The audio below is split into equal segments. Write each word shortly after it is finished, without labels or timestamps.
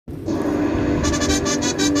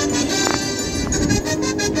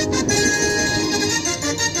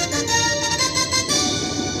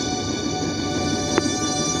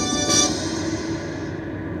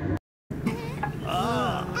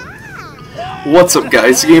What's up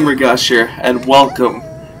guys, GamerGosh here, and welcome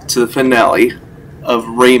to the finale of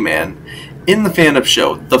Rayman in the Fan-Up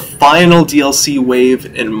Show, the final DLC wave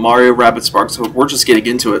in Mario Rabbids Spark, so we're just getting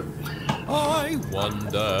into it. I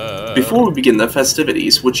wonder... Before we begin the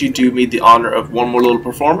festivities, would you do me the honor of one more little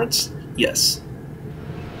performance? Yes.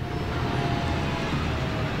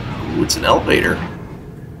 Ooh, it's an elevator.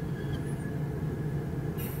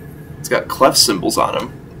 It's got clef symbols on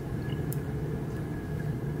him.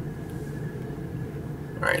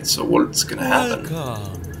 Alright, so what's gonna happen?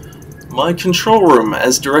 Welcome. My control room.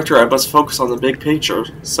 As director, I must focus on the big picture.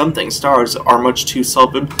 Some things stars are much too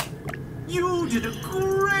You did a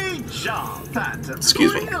great job, Phantom.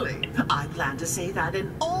 Excuse me. Really, I plan to say that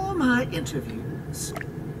in all my interviews.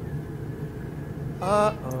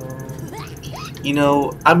 You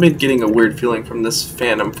know, I've been getting a weird feeling from this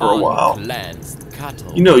fandom for a while. Uncleansed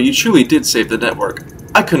cattle. You know, you truly did save the network.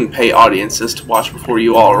 I couldn't pay audiences to watch before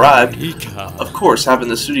you all arrived. Of course, having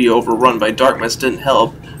the studio overrun by darkness didn't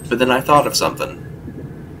help, but then I thought of something.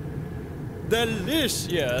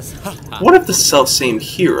 Delicious. What if the self-same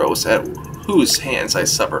heroes at whose hands I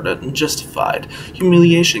suffered an unjustified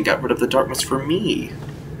humiliation got rid of the darkness for me?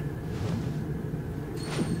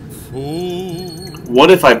 Fool.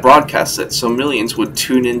 What if I broadcast it so millions would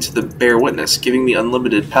tune into the Bear Witness, giving me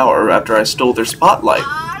unlimited power after I stole their spotlight?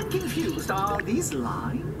 I'm confused. Are these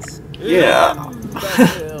lines? Yeah.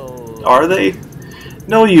 Are they?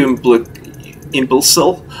 No, you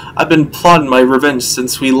imbecile. I've been plotting my revenge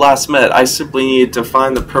since we last met. I simply needed to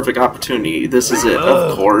find the perfect opportunity. This is it,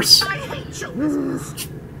 of course. I hate show business.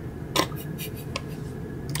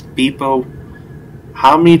 Beepo,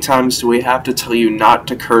 how many times do we have to tell you not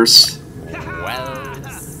to curse? Well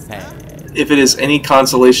said. If it is any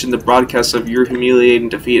consolation, the broadcast of your humiliating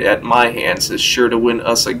defeat at my hands is sure to win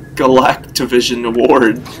us a Galactivision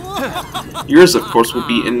award. Yours, of course, will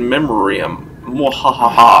be in memoriam.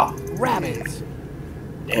 Mwahaha. Rabbids.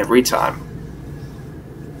 Every time.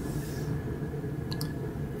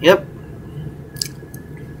 Yep.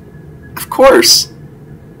 Of course.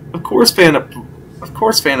 Of course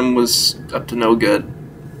Phantom was up to no good.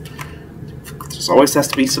 There's always has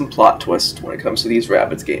to be some plot twist when it comes to these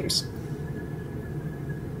Rabbids games.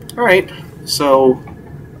 Alright, so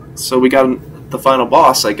we got the final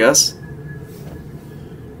boss, I guess.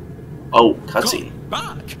 Oh, cutscene. Come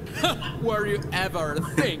back. Were you ever a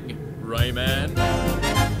thing, Rayman?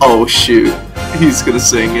 Oh shoot, he's gonna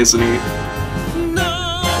sing, isn't he?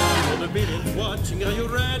 Now, the millions watching, are you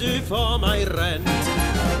ready for my rant?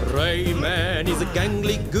 Rayman is a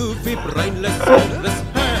gangly, goofy, brainless, soulless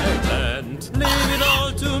headland. Leave it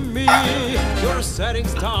all to me. You're a setting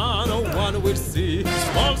star, no one will see.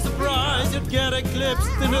 Small surprise, you'd get eclipsed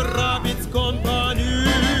in a rabbit's company.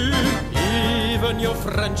 Even your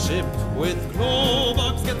friendship with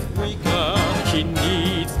Globox gets weaker. He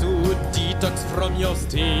needs to detox from your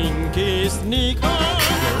stinky sneaker.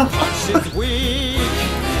 Your touch is weak,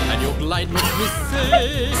 and your glide makes me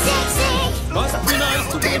sick. Must be nice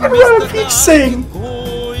to be Mr. Nice,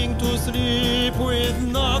 going to sleep with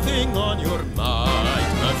nothing on your mind.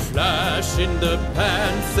 A flash in the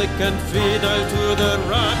pan, second fiddle to the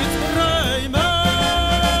rabbit's Rayman.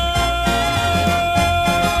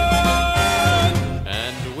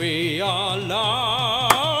 And we are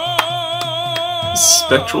live.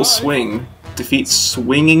 Spectral Swing defeats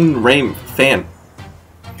Swinging Rayman. Fan.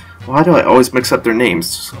 Why do I always mix up their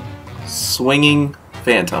names? Swinging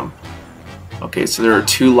Phantom. Okay, so there are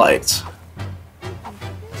two lights.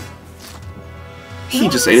 He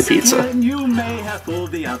just ate a pizza. You may have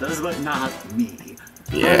fooled the others, but not me.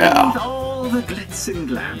 Yeah. With all the glitz and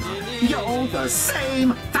glamour, you're the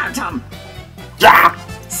same Phantom. Yeah.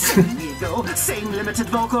 Same ego, same limited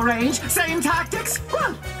vocal range, same tactics.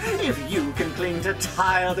 Well, if you can cling to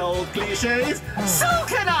tired old cliches, so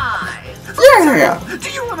can I. Yeah.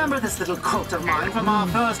 Do you remember this little quote of mine from our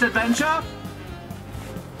first adventure?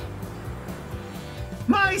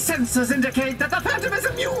 My sensors indicate that the Phantom is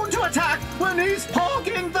immune to attack when he's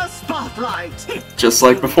hogging the spotlight. Just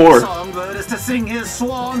like before. The songbird is to sing his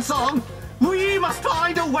swan song. We must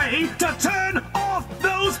find a way to turn off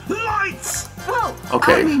those lights. Well,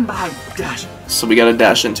 okay. I mean by dash. So we gotta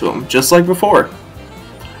dash into him, just like before.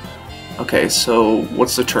 Okay, so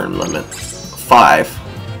what's the turn limit? 5.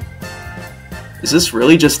 Is this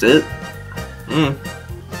really just it? I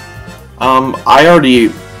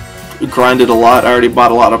already grinded a lot. I already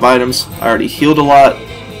bought a lot of items. I already healed a lot.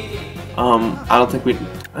 I don't think we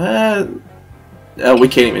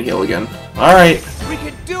can't even heal again. All right. We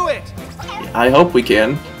can do it. I hope we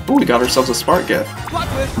can. Oh, we got ourselves a smart gift.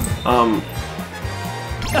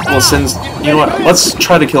 Well, since you know what, let's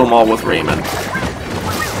try to kill them all with Rayman.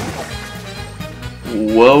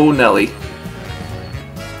 Whoa, Nelly.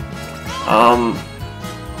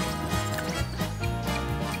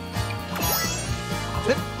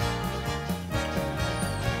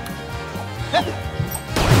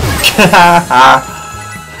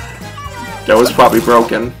 That was probably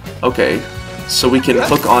broken. Okay, so we can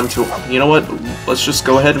hook onto... You know what? Let's just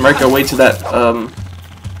go ahead and make our way to that,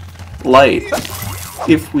 light.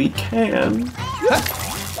 If we can.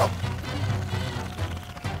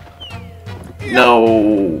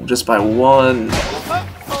 No, just by one.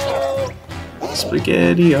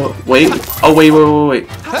 Spaghetti. Oh, wait. Oh, wait.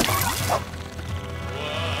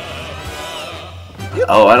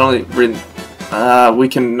 Oh, I don't really... we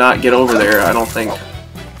cannot get over there, I don't think.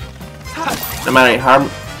 No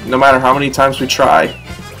matter how many times we try.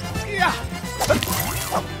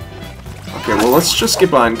 Okay, well, let's just get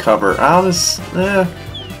behind cover. Yeah,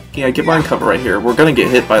 get behind cover right here. We're gonna get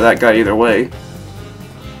hit by that guy either way.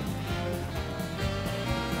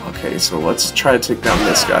 Okay, so let's try to take down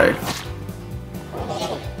this guy.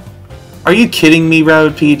 Are you kidding me,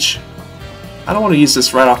 Rabbid Peach? I don't want to use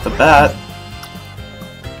this right off the bat.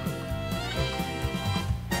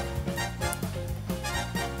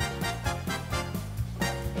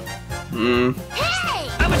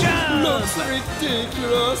 Looks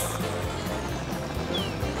ridiculous.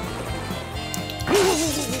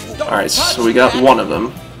 Alright, so we got one of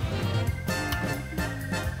them.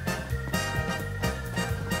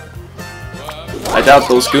 I doubt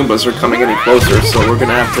those Goombas are coming any closer, so we're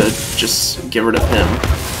gonna have to just get rid of him.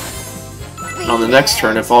 And on the next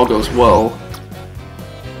turn, if all goes well,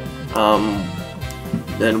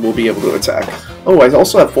 then we'll be able to attack. Oh, I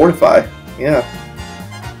also have Fortify. Yeah.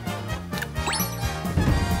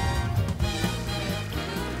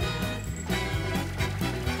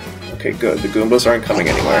 Okay, good. The Goombas aren't coming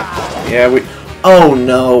anywhere. Yeah, we... Oh,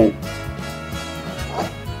 no!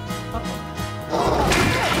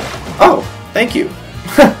 Oh, thank you.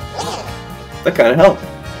 That kind of helped.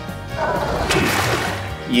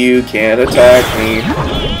 You can't attack me.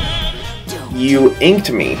 You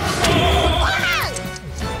inked me.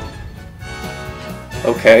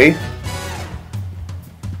 Okay.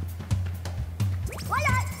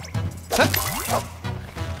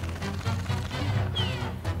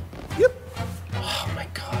 Oh my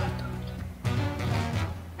god.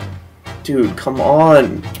 Dude, come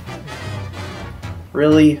on.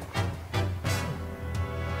 Really?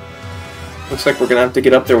 Looks like we're gonna have to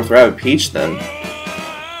get up there with Rabbid Peach then.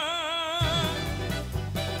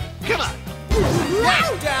 Come on.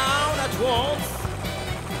 Down at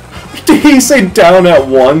once. Did he say down at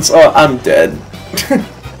once? Oh, I'm dead.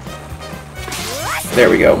 There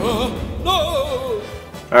we go. No.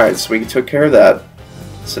 Alright, so we took care of that.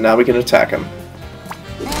 So now we can attack him.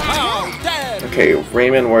 How dare Okay,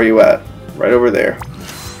 Rayman, where are you at? Right over there.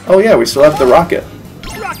 Oh yeah, we still have the rocket.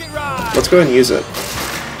 rocket ride. Let's go ahead and use it.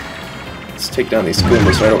 Let's take down these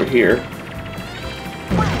Goombas right over here.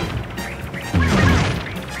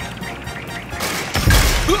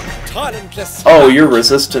 Talentless. Oh, you're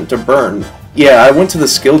resistant to burn. Yeah, I went to the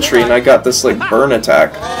skill tree and I got this, like, burn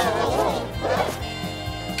attack.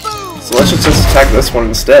 So let's just attack this one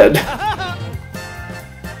instead.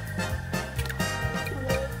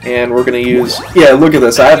 And we're gonna use... Yeah, look at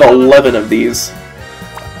this. I have 11 of these.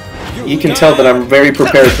 You can tell that I'm very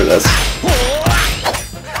prepared for this.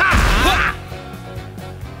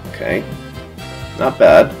 Okay. Not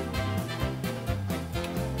bad.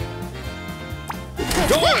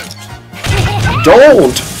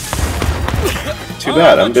 Don't! Too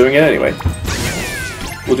bad, I'm doing it anyway.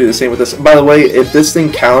 We'll do the same with this. By the way, if this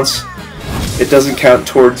thing counts, it doesn't count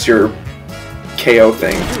towards your KO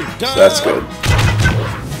thing. So that's good.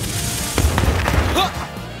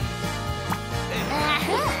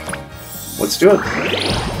 Let's do it.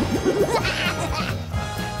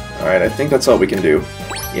 Alright, I think that's all we can do.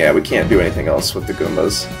 Yeah, we can't do anything else with the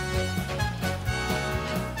Goombas.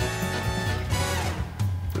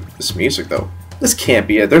 This music, though. This can't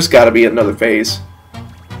be it. There's gotta be another phase.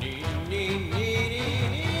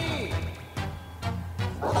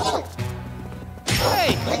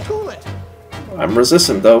 Hey, cool it. I'm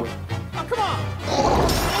resistant, though. Oh, come on.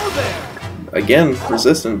 Oh, there. Again,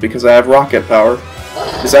 resistant because I have rocket power.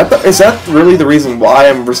 Is that really the reason why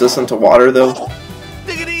I'm resistant to water, though?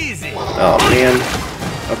 Take it easy. Oh, man.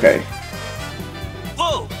 Okay.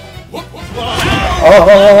 Whoa.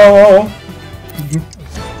 Oh!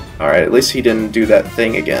 Alright, at least he didn't do that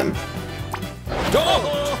thing again.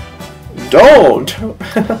 Don't!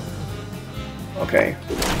 Okay.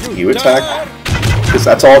 You attack. Because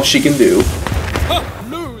that's all she can do.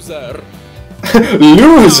 Loser.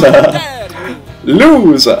 Loser!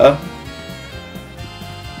 Loser!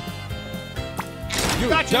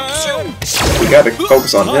 We gotta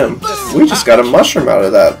focus on him. We just got a mushroom out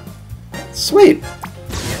of that. Sweet.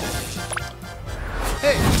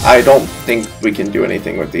 I don't think we can do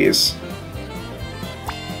anything with these.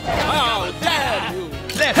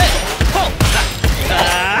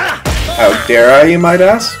 How dare I, you might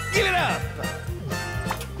ask?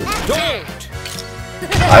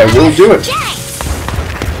 I will do it.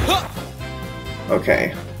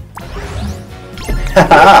 Okay.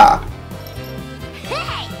 Haha!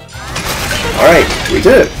 Alright, we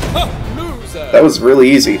did it. That was really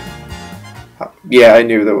easy. Yeah, I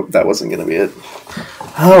knew that wasn't gonna be it.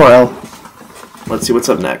 Oh well. Let's see what's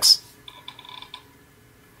up next.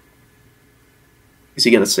 Is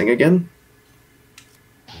he gonna sing again?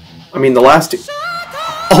 I mean, the last...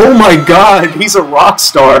 Oh my god! He's a rock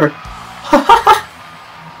star!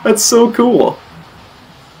 That's so cool.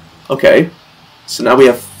 Okay. So now we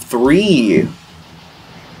have 3.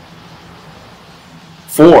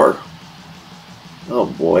 4. Oh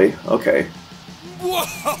boy. Okay.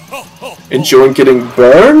 Enjoying getting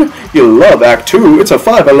burned? You'll love Act 2. It's a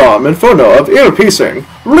 5-alarm inferno of ear-piercing,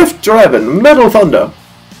 rift-driving metal thunder.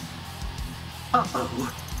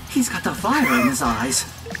 Uh-oh. He's got the fire in his eyes.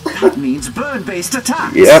 That means burn-based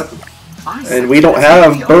attacks. Yep. And we don't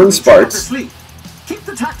have burn sparks. Keep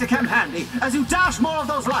the tacticam handy as you dash more of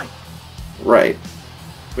those lights. Right.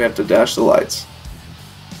 We have to dash the lights.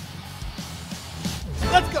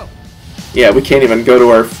 Let's go. Yeah, we can't even go to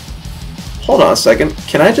our... Hold on a second.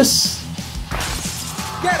 Can I just...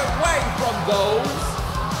 Get away from those.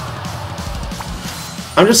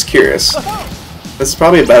 I'm just curious. This is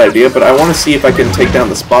probably a bad idea, but I want to see if I can take down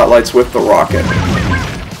the spotlights with the rocket.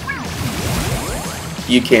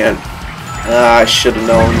 You can't. Ah, I should have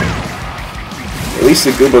known. At least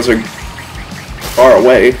the Goombas are far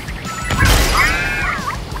away.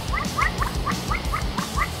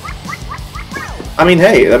 I mean,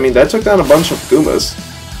 hey, that took down a bunch of Goombas.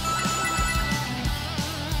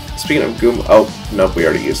 Speaking of Goomba... Oh, nope, we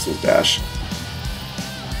already used this dash.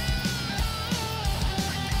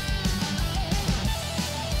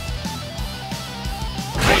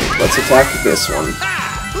 Let's attack this one.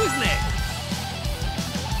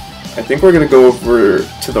 I think we're gonna go over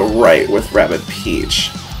to the right with Rabbid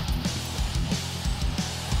Peach.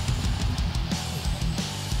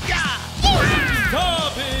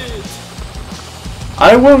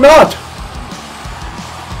 I will not!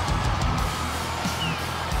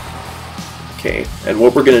 Okay, and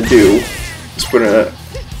what we're gonna do is we're gonna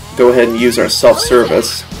go ahead and use our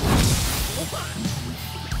self-service.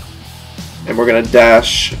 And we're gonna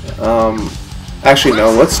dash, actually no,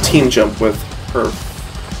 let's team jump with her.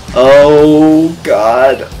 Oh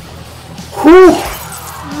god. Whew!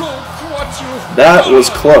 That was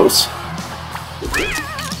close.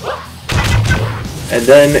 And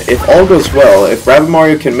then, if all goes well, if Rabbid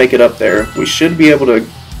Mario can make it up there, we should be able to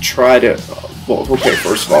try to... Well, okay,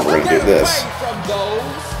 first of all, we're gonna do this.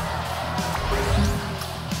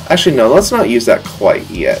 Actually, no, let's not use that quite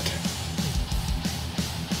yet.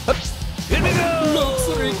 Looks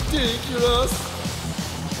ridiculous.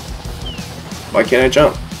 Why can't I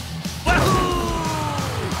jump?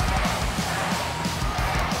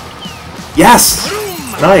 Yes!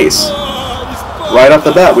 Nice! Right off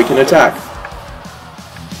the bat, we can attack.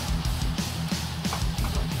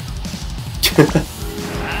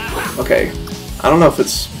 Okay. I don't know if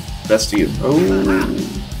it's best to use... Oh...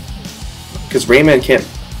 Because Rayman can't...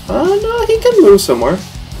 Oh, no, he can move somewhere.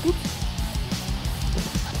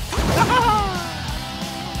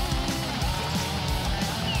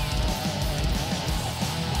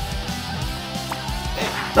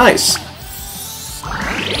 Nice!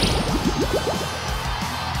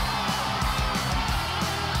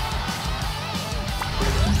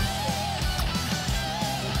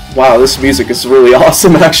 Wow, this music is really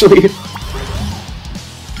awesome, actually.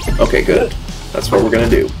 Okay, good. That's what we're gonna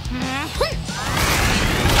do.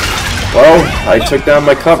 Well, I took down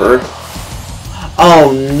my cover.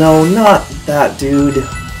 Oh no, not that dude.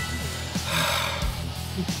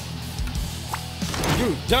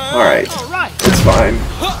 Alright, it's fine.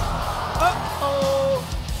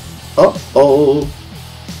 Uh-oh.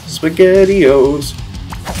 SpaghettiOs.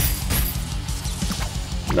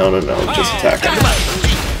 No, just attack him.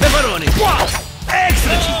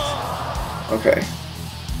 Okay.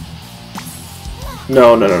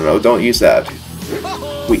 No, don't use that.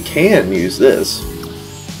 We can use this.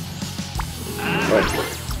 But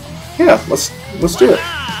yeah, let's do it.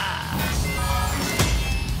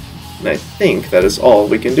 And I think that is all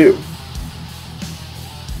we can do.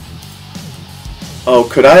 Oh,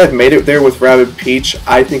 could I have made it there with Rabbid Peach?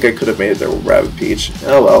 I think I could have made it there with Rabbid Peach.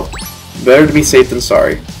 Oh well. Better to be safe than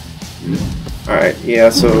sorry. Alright, yeah,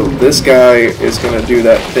 so this guy is gonna do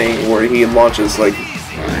that thing where he launches like...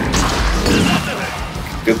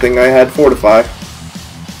 Good thing I had Fortify.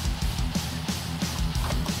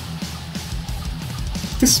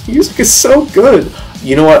 This music is so good!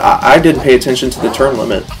 You know what, I didn't pay attention to the turn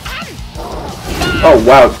limit. Oh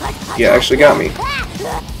wow, yeah, actually got me.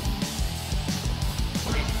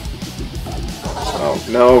 Oh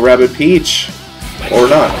no, Rabbid Peach! Or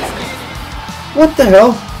not. What the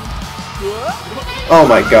hell? Oh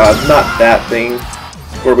my god, not that thing.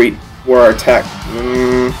 Where our attack...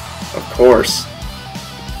 of course.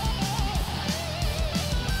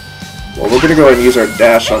 Well, we're gonna go ahead and use our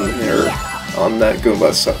dash on here, on that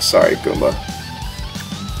Goomba. Sorry, Goomba.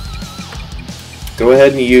 Go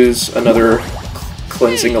ahead and use another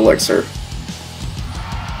cleansing elixir.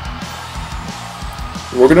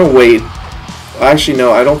 We're gonna wait. Actually,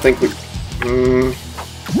 no, I don't think we...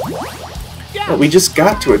 Well, we just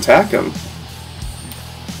got to attack him.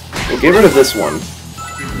 We'll get rid of this one.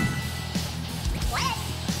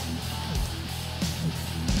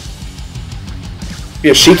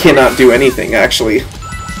 Yeah, she cannot do anything, actually.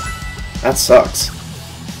 That sucks.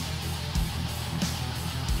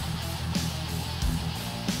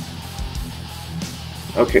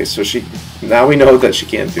 Okay, so she... Now we know that she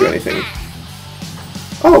can't do anything.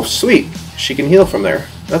 Oh, sweet! She can heal from there.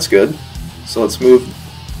 That's good. So let's move...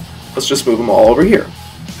 Let's just move them all over here.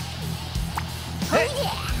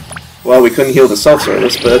 Well, we couldn't heal the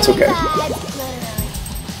self-service, but that's okay.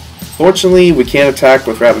 Fortunately, we can't attack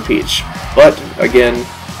with Rabbid Peach. But, again,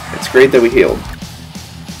 it's great that we healed.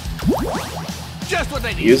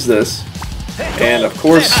 Use this. And, of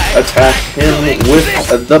course, attack him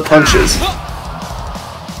with the punches.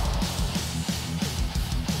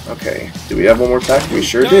 Okay, do we have one more attack? We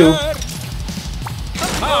sure do.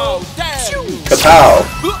 Kapow!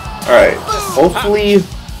 Alright, hopefully...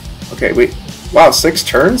 Okay, wait. Wow, 6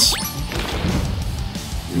 turns?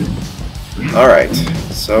 Alright,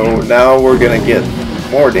 so now we're gonna get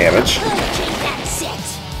more damage.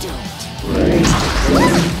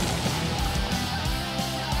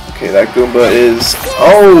 Okay, that Goomba is...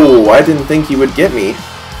 Oh, I didn't think he would get me.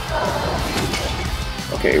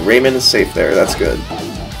 Okay, Rayman is safe there, that's good.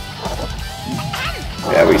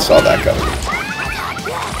 Yeah, we saw that coming.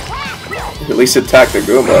 At least attack the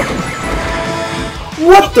Goomba.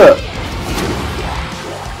 What the?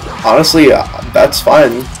 Honestly, that's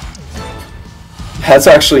fine. That's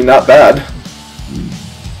actually not bad.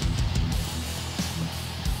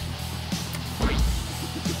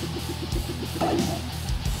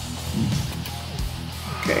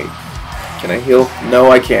 Okay. Can I heal?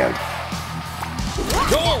 No, I can't.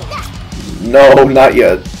 No, not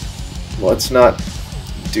yet. Let's not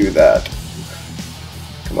do that.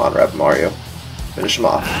 Come on, Rap Mario. Finish him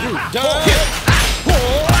off. 4,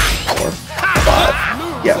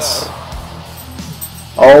 5. Yes.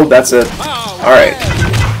 Oh, that's it. Alright.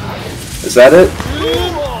 Is that it?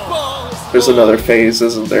 There's another phase,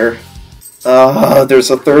 isn't there?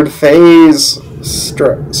 There's a third phase.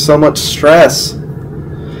 So much stress.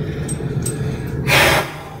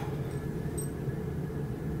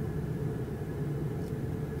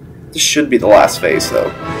 This should be the last phase,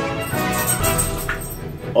 though.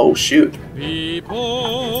 Oh, shoot.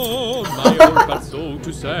 People, my old but so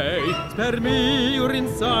to say, spare me your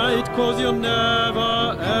insight, cause you're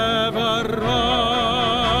never ever right.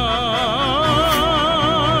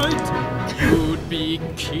 You'd be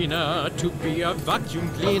keener to be a vacuum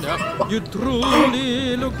cleaner. You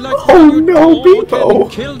truly look like oh no, Beepo!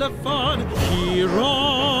 Kill the fun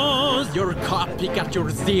heroes. Your copycat, your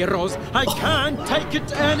zeros. I can't take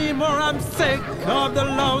it anymore. I'm sick of the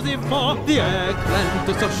lousy four, the eggplant,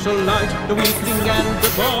 the socialite, the weakling, and the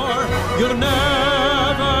bore. You'll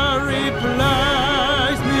never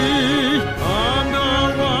replace me. I'm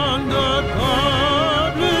the one the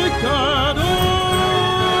public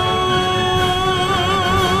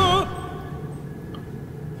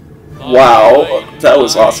adore. Wow, that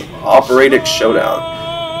was awesome. Operatic Showdown.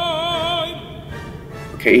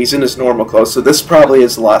 Okay, he's in his normal clothes, so this probably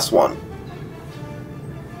is the last one.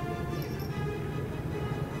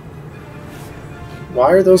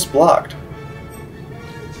 Why are those blocked?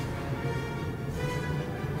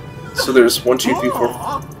 So there's 1, 2, 3, 4,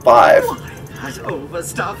 5. That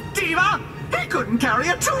overstuffed diva! He couldn't carry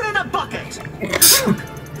a tune in a bucket! Look,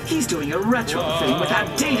 he's doing a retro thing with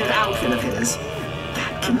that dated outfit of his.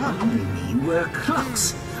 That can only mean we're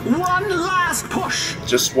close. One last push!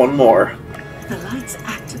 Just one more. The lights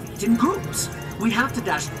activate in groups. We have to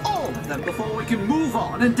dash all of them before we can move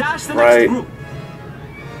on and dash the next group.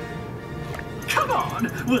 Come on,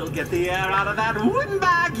 we'll get the air out of that wooden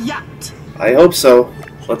bag yet. I hope so.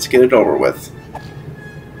 Let's get it over with.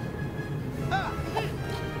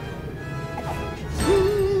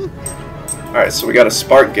 Alright, so we got a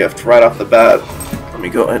spark gift right off the bat. Let me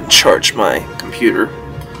go ahead and charge my computer.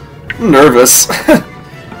 I'm nervous.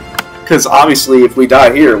 Because obviously if we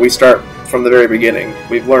die here, we start from the very beginning.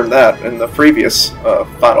 We've learned that in the previous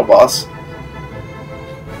final boss.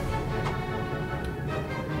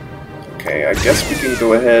 Okay, I guess we can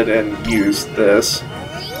go ahead and use this.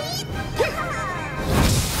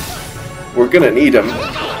 We're gonna need him.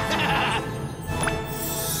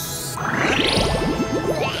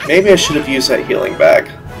 Maybe I should have used that healing bag.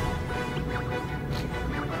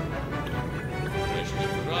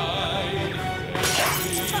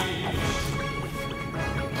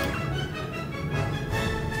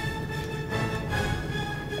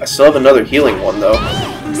 I still have another healing one though.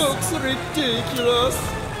 Looks ridiculous.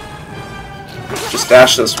 Just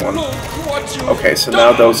dash this one. Okay, so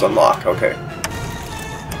now those unlock. Okay.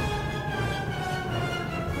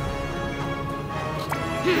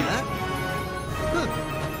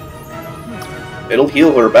 It'll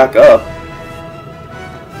heal her back up.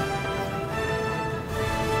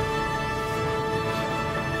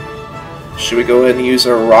 Should we go ahead and use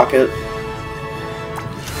our rocket?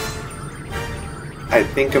 I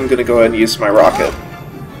think I'm gonna go ahead and use my rocket.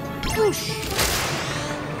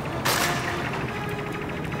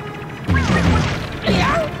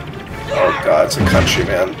 Oh god, it's a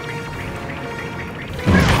countryman.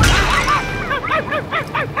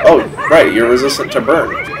 Oh, right, you're resistant to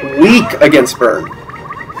burn. Weak against burn.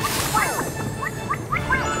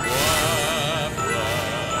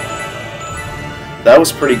 That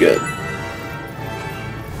was pretty good.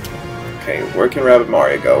 Okay, where can Rabbid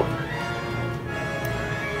Mario go?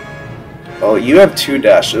 Well, you have 2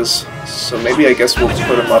 dashes, so maybe I guess we'll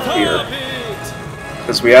put him up here.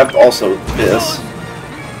 Because we have also this.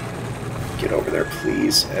 Get over there,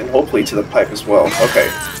 please. And hopefully to the pipe as well. Okay.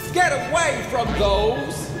 Get away from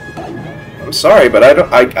those! I'm sorry, but I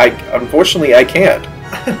don't. I unfortunately I can't.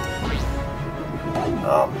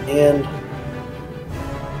 Oh man.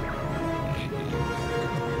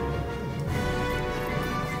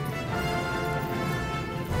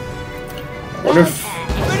 I wonder if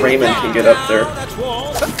Rayman can get up there.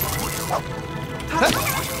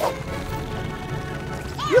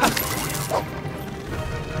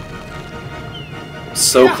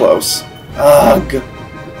 So close. Ugh.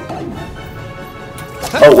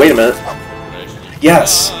 Oh, wait a minute.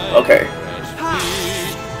 Yes. Okay.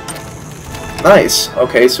 Nice.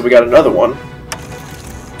 Okay, so we got another one.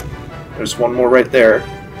 There's one more right there.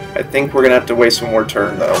 I think we're gonna have to waste one more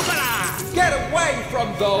turn, though. Get away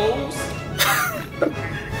from those!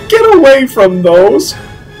 Get away from those!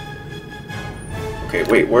 Okay,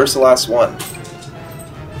 wait, where's the last one?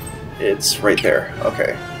 It's right there.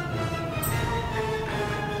 Okay.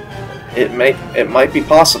 It might be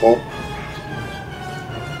possible.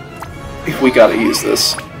 If we gotta use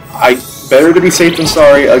this. Better to be safe than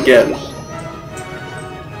sorry again.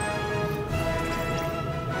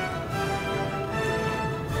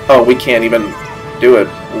 Oh, we can't even do it.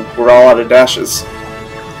 We're all out of dashes.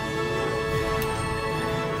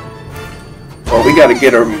 Well, we gotta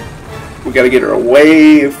get her. We gotta get her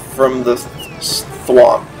away from the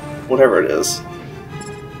thwomp, whatever it is.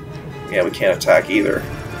 Yeah, we can't attack either.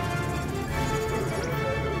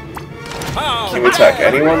 Can we attack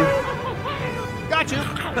anyone? Got you!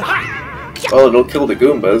 Well, it'll kill the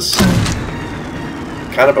Goombas.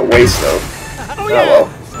 Kind of a waste, though. Oh well.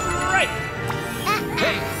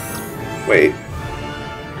 Wait.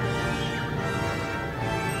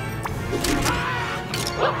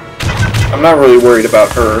 I'm not really worried about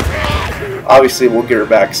her. Obviously, we'll get her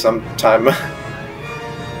back sometime.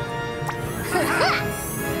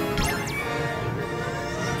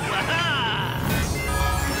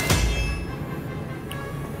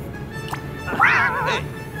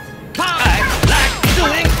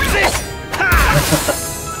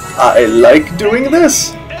 I like doing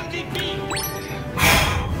this.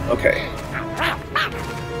 Okay.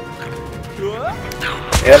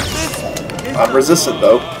 Yep. I'm resistant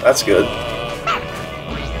though. That's good.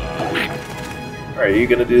 Are you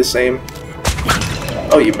gonna do the same?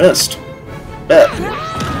 Oh, you missed. Bet.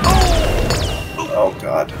 Oh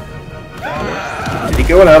god. Did he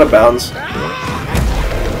go out of bounds?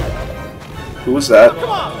 Who was that?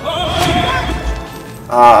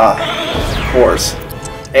 Ah, of course.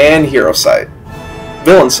 And hero sight.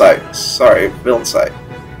 Villain sight. Sorry, villain sight.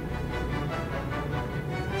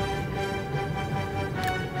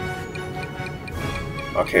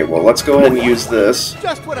 Okay, well, let's go ahead and use this.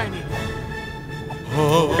 Just what I need.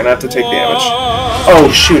 We're gonna have to take damage. Oh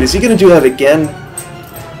shoot, is he gonna do that again?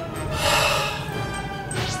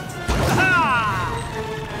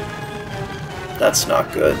 That's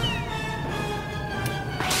not good.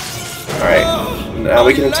 Alright, now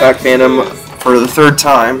we can attack Phantom for the 3rd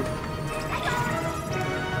time.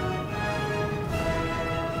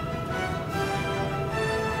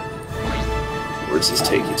 Where does this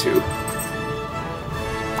take you to?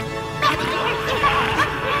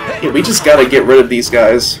 Yeah, we just gotta get rid of these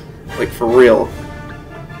guys. Like, for real.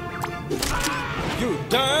 You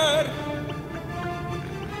dare!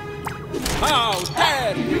 How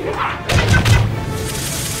dare you!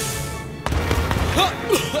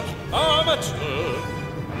 Amateur!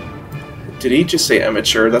 Did he just say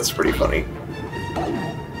amateur? That's pretty funny.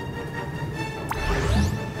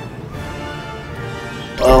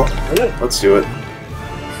 Well, let's do it.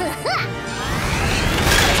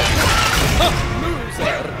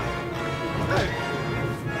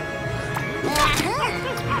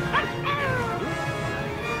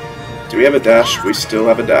 Do we have a dash? We still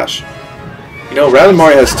have a dash. You know, Rabbids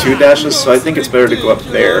Mario has 2 dashes, so I think it's better to go up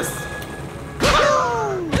there.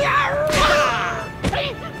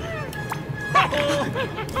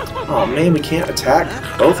 Oh man, we can't attack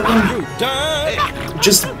both of them?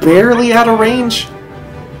 Just barely out of range?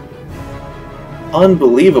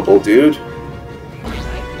 Unbelievable, dude.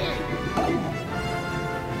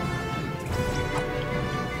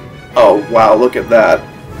 Oh wow, look at that.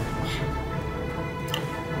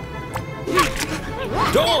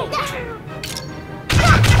 Don't!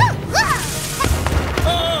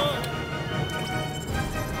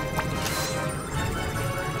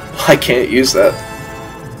 I can't use that.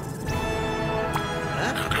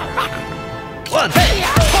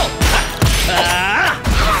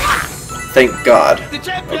 Thank God.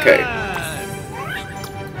 Okay.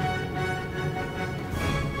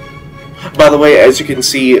 By the way, as you can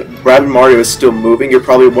see, Rabbids Mario is still moving. You're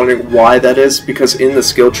probably wondering why that is, because in the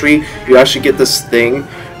skill tree, you actually get this thing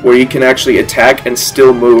where you can actually attack and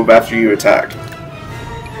still move after you attack.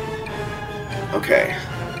 Okay.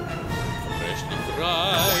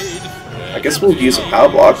 I guess we'll use a power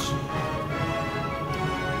block.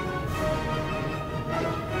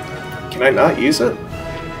 Can I not use it?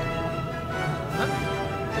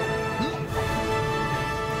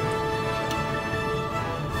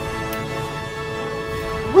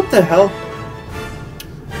 What the hell?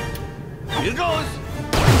 Here goes!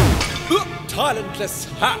 Talentless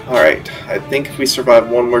hat! Alright, I think if we survive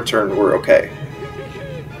one more turn, we're okay.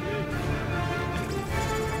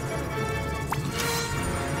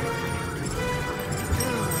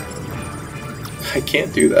 I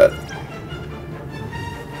can't do that.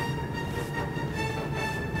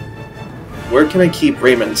 Where can I keep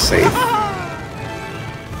Rayman safe?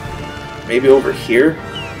 Maybe over here?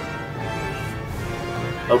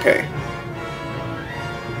 Okay.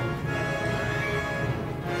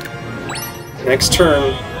 Next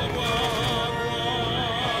turn.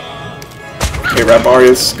 Okay, Rabbids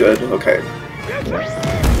Mario's good. Okay.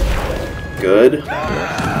 Good.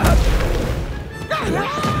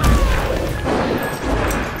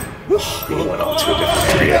 He went on to a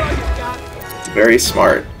different area. Very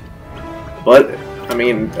smart. But, I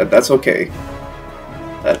mean, that's okay.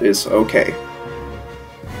 That is okay.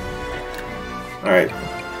 Alright.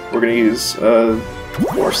 We're gonna use,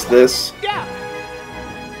 force this.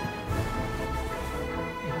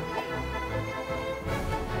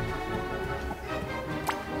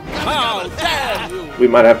 We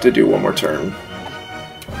might have to do one more turn.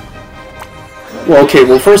 Well, okay,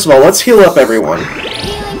 well, first of all, let's heal up everyone.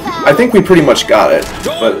 I think we pretty much got it,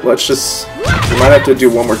 but let's just... We might have to do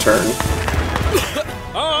one more turn.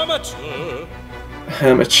 Amateur!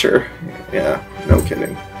 Amateur. Yeah, no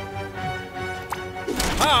kidding.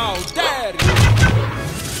 How dare you!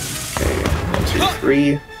 Okay, 1, 2,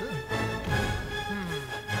 3.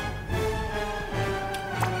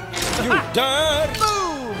 You dare!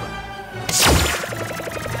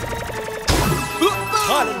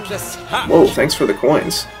 Talentless hat! Whoa, thanks for the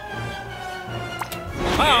coins.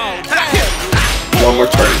 How dare you! One more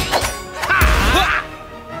turn.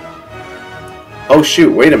 Oh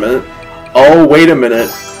shoot, wait a minute. Oh, wait a minute.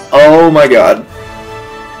 Oh my god.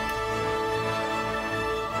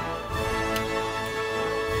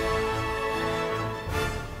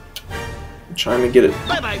 I'm trying to get it.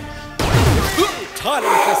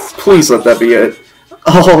 Talentless! Please let that be it.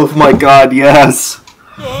 Oh my god, yes.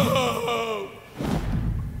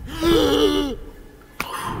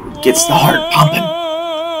 Gets the heart pumping.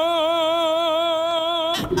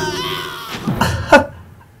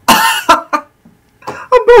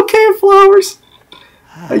 A bouquet of flowers.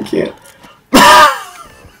 I can't.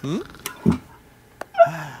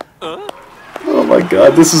 Oh my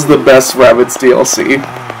god, this is the best Rabbids DLC.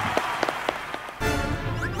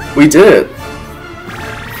 We did it.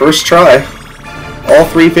 First try. All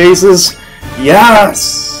 3 phases?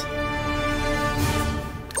 Yes!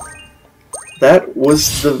 That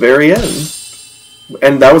was the very end.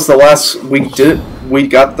 And that was the last, we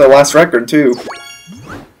got the last record too.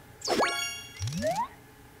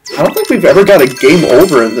 I don't think we've ever got a game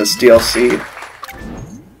over in this DLC.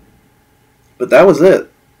 But that was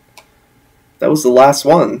it. That was the last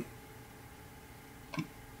one.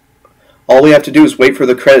 All we have to do is wait for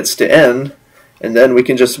the credits to end, and then we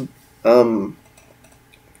can just,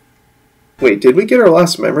 wait, did we get our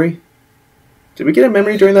last memory? Did we get a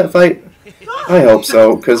memory during that fight? I hope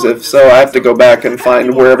so, because if so, I have to go back and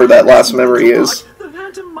find wherever that last memory is. The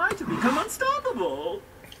Phantom might have become unstoppable.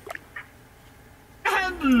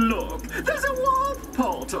 And look, there's a warp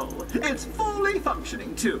portal. It's fully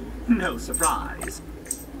functioning too. No surprise.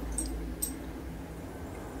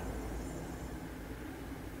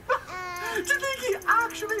 To think he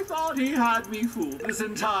actually thought he had me fooled this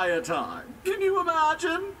entire time. Can you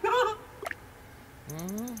imagine?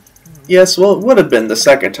 Yes, well, it would have been the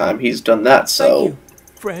second time he's done that, so... Thank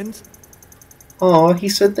you, friends. Aw, he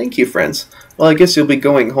said thank you, friends. Well, I guess you'll be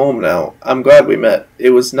going home now. I'm glad we met.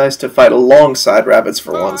 It was nice to fight alongside Rabbids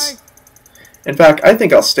for once. In fact, I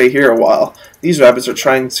think I'll stay here a while. These Rabbids are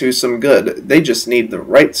trying to do some good. They just need the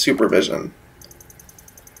right supervision.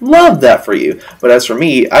 Love that for you. But as for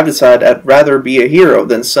me, I've decided I'd rather be a hero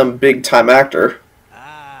than some big-time actor.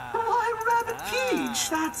 Why, Rabbit Peach,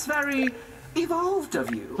 that's very evolved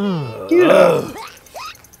of you. Yeah.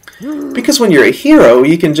 Because when you're a hero,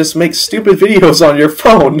 you can just make stupid videos on your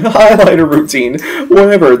phone, highlighter routine,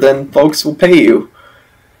 whatever, then folks will pay you.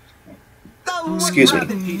 Excuse me. What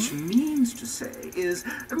Rabbit Peach means to say is,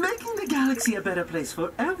 making the galaxy a better place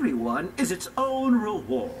for everyone is its own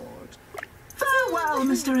reward. Farewell,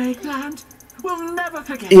 Mr. Eggplant. We'll never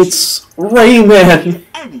forget you. It's Rayman!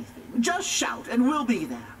 Anything, just shout and we'll be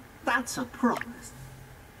there. That's a promise.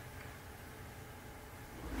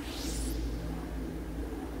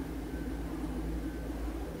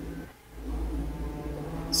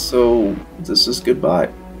 So, this is goodbye.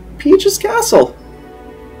 Peach's Castle!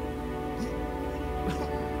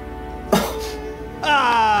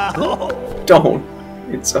 Don't.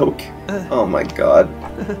 It's okay. Oh my god.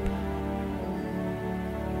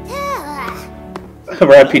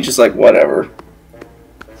 Rabbid Peach is like, whatever.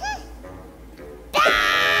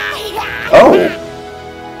 Oh!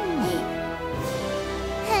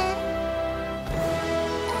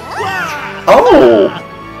 Oh!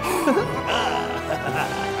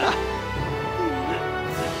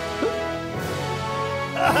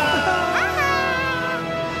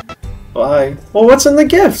 Bye. Well, what's in the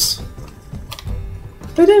gifts?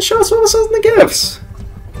 They didn't show us what was in the gifts.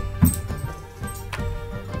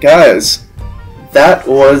 Guys, that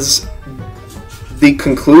was the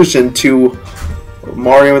conclusion to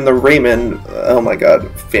Mario and the Rayman. Oh my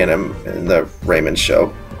god, Phantom in the Rayman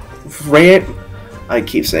show. I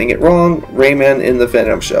keep saying it wrong. Rayman in the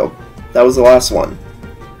Phantom show. That was the last one.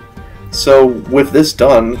 So, with this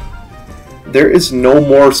done, there is no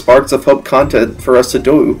more Sparks of Hope content for us to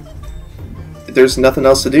do. There's nothing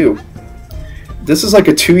else to do. This is like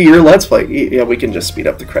a 2-year Let's Play. Yeah, we can just speed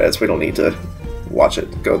up the credits. We don't need to watch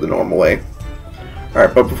it go the normal way.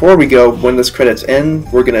 Alright, but before we go, when this credits end,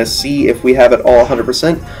 we're going to see if we have it all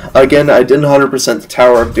 100%. Again, I didn't 100% the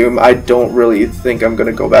Tower of Doom. I don't really think I'm going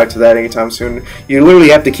to go back to that anytime soon. You literally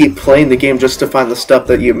have to keep playing the game just to find the stuff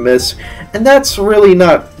that you miss, and that's really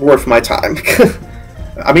not worth my time.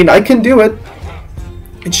 I mean, I can do it.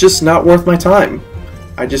 It's just not worth my time.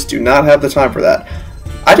 I just do not have the time for that.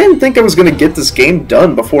 I didn't think I was going to get this game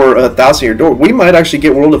done before 1,000 Year Door. We might actually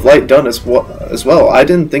get World of Light done as well. I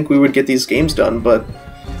didn't think we would get these games done, but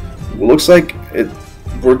it looks like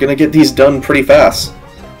we're going to get these done pretty fast.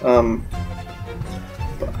 But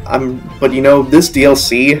you know, this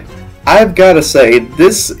DLC, I've got to say,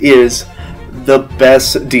 this is the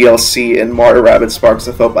best DLC in Mario Rabbids Sparks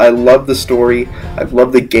of Hope. I love the story. I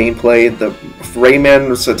love the gameplay. The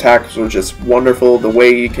Rayman's attacks were just wonderful. The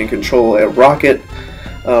way you can control a rocket.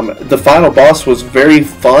 The final boss was very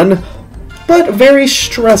fun, but very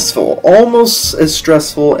stressful. Almost as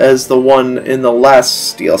stressful as the one in the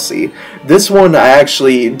last DLC. This one I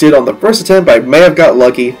actually did on the first attempt. I may have got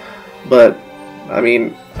lucky, but I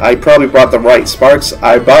mean, I probably brought the right sparks.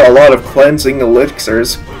 I bought a lot of cleansing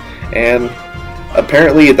elixirs, and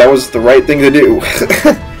apparently that was the right thing to do.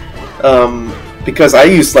 Because I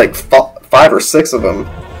used like 5 or 6 of them.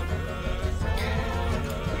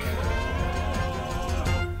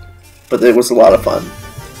 But it was a lot of fun.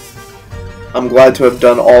 I'm glad to have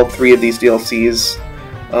done all 3 of these DLCs.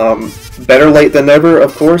 Better late than never,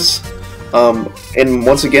 of course. And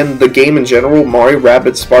once again, the game in general, Mario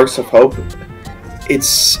Rabbids Sparks of Hope,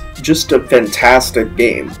 It's just a fantastic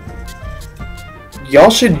game. Y'all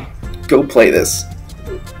should go play this.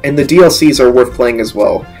 And the DLCs are worth playing as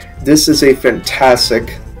well. This is a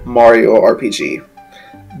fantastic Mario RPG.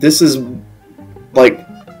 This is like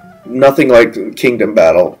nothing like Kingdom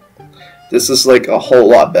Battle. This is like a whole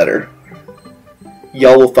lot better.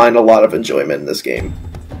 Y'all will find a lot of enjoyment in this game.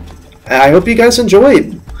 And I hope you guys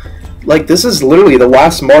enjoyed. Like, this is literally the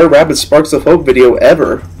last Mario Rabbids Sparks of Hope video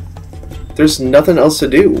ever. There's nothing else to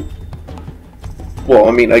do. Well,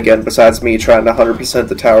 I mean, again, besides me trying to 100%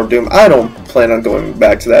 the Tower of Doom, I don't plan on going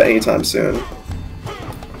back to that anytime soon.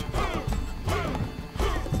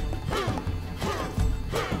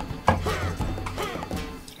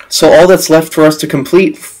 So all that's left for us to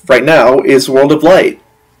complete right now is World of Light.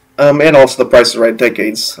 And also the Price is Right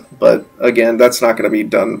Decades. But, again, that's not going to be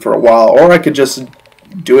done for a while. Or I could just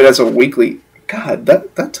do it as a weekly... God,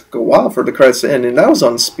 that took a while for the credits to end, and that was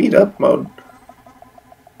on speed up mode.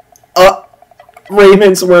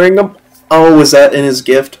 Rayman's wearing them. Oh, was that in his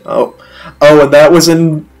gift? Oh, and that was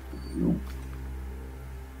in...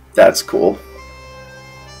 That's cool.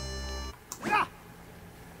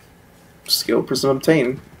 Skill person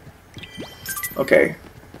obtained. Okay.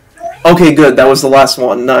 Okay, good. That was the last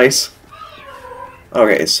one. Nice.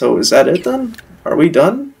 Okay, so is that it then? Are we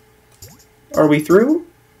done? Are we through?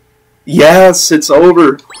 Yes, it's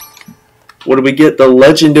over. What do we get? The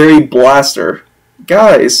legendary blaster.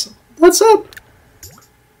 Guys, that's it.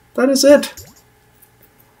 That is it.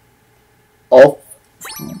 All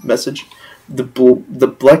message. The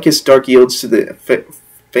blackest dark yields to the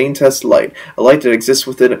faintest light, a light that exists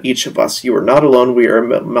within each of us. You are not alone. We are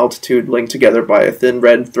a multitude linked together by a thin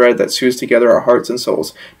red thread that sews together our hearts and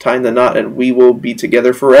souls, tying the knot, and we will be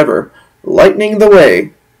together forever, lightening the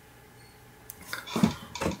way.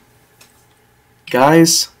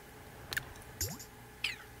 Guys,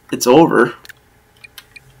 it's over.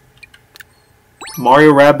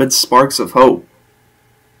 Mario Rabbids Sparks of Hope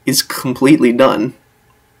is completely done.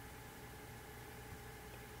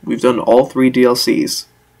 We've done all 3 DLCs.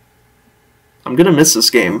 I'm gonna miss this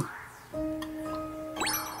game.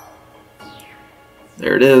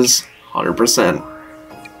 There it is, 100%.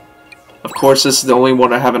 Of course, this is the only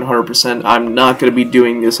one I haven't 100%. I'm not gonna be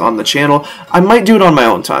doing this on the channel. I might do it on my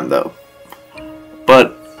own time though.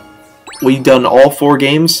 But we've done all 4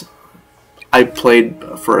 games. I played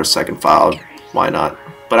for a second file. Why not?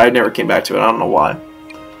 But I never came back to it. I don't know why.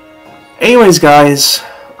 Anyways, guys,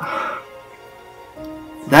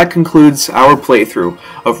 that concludes our playthrough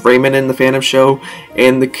of Rayman and the Phantom Show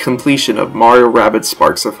and the completion of Mario Rabbids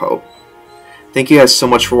Sparks of Hope. Thank you guys so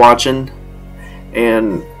much for watching,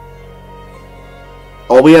 and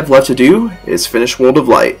all we have left to do is finish World of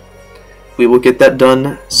Light. We will get that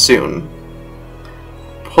done soon.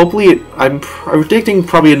 Hopefully, I'm predicting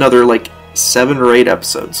probably another like 7 or 8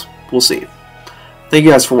 episodes. We'll see. Thank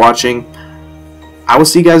you guys for watching. I will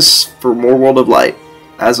see you guys for more World of Light,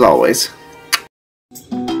 as always.